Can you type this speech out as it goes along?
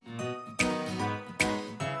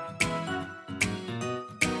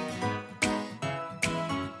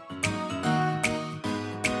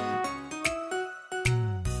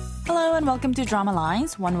and welcome to Drama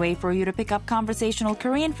Lines, one way for you to pick up conversational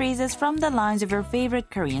Korean phrases from the lines of your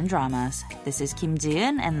favorite Korean dramas. This is Kim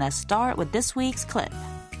Ji-eun, and let's start with this week's clip.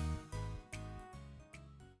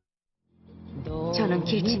 저는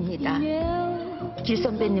길치입니다. 길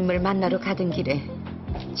선배님을 만나러 가던 길에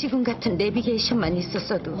지금 같은 내비게이션만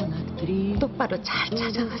있었어도 똑바로 잘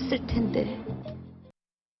찾아갔을 텐데.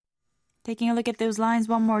 Taking a look at those lines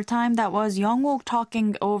one more time, that was Young-wook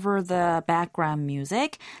talking over the background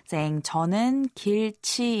music, saying 저는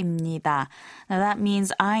길치입니다. Now that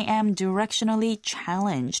means I am directionally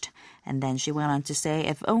challenged. And then she went on to say,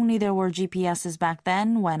 if only there were GPSs back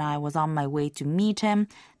then when I was on my way to meet him,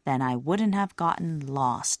 then I wouldn't have gotten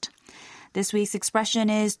lost. This week's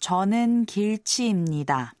expression is 저는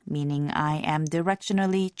길치입니다, meaning I am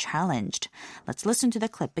directionally challenged. Let's listen to the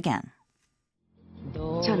clip again.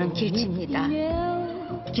 저는 길치입니다.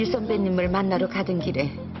 길 선배님을 만나러 가던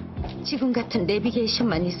길에 지금 같은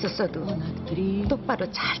내비게이션만 있었어도 똑바로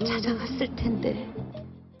잘 찾아갔을 텐데.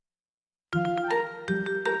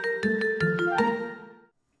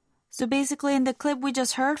 So basically, in the clip we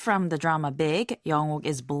just heard from the drama Big, Young-wook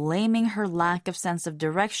is blaming her lack of sense of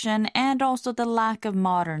direction and also the lack of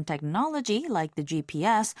modern technology, like the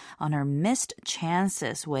GPS, on her missed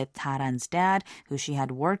chances with Taran's dad, who she had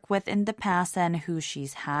worked with in the past and who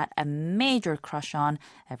she's had a major crush on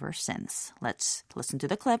ever since. Let's listen to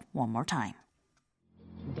the clip one more time.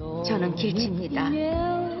 저는 길치입니다.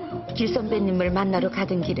 길 선배님을 만나러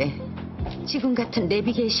가던 길에 지금 같은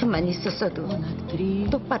내비게이션만 있었어도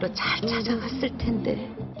똑바로 잘 찾아갔을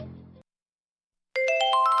텐데.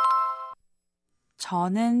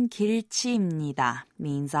 저는 길치입니다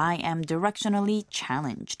means I am directionally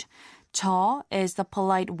challenged. 저 is the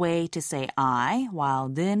polite way to say I, while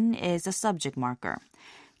는 is a subject marker.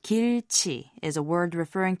 길치 is a word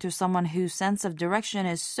referring to someone whose sense of direction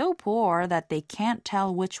is so poor that they can't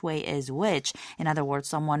tell which way is which. In other words,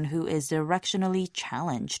 someone who is directionally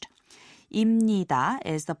challenged. 입니다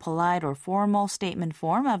is the polite or formal statement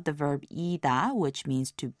form of the verb 이다, which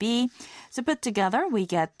means to be. So put together, we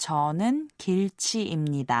get 저는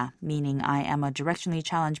길치입니다, meaning I am a directionally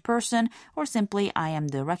challenged person, or simply I am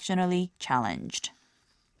directionally challenged.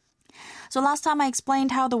 So last time I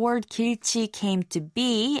explained how the word 길치 came to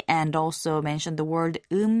be and also mentioned the word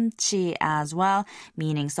음치 as well,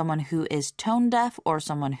 meaning someone who is tone deaf or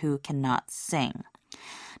someone who cannot sing.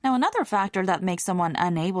 Now, another factor that makes someone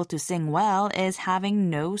unable to sing well is having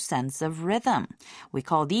no sense of rhythm. We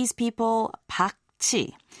call these people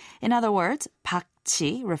박치. In other words,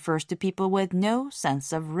 박치 refers to people with no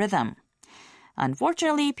sense of rhythm.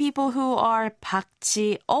 Unfortunately, people who are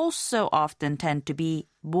박치 also often tend to be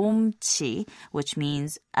몸치, which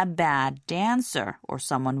means a bad dancer or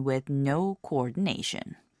someone with no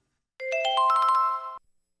coordination.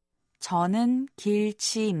 저는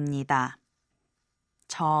길치입니다.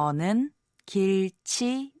 저는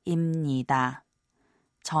길치입니다.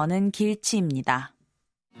 저는 길치입니다.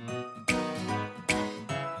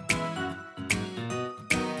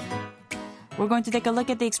 We're going to take a look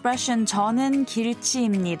at the expression 저는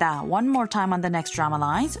길치입니다 one more time on the next Drama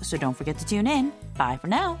Lines, so don't forget to tune in. Bye for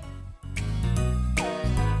now.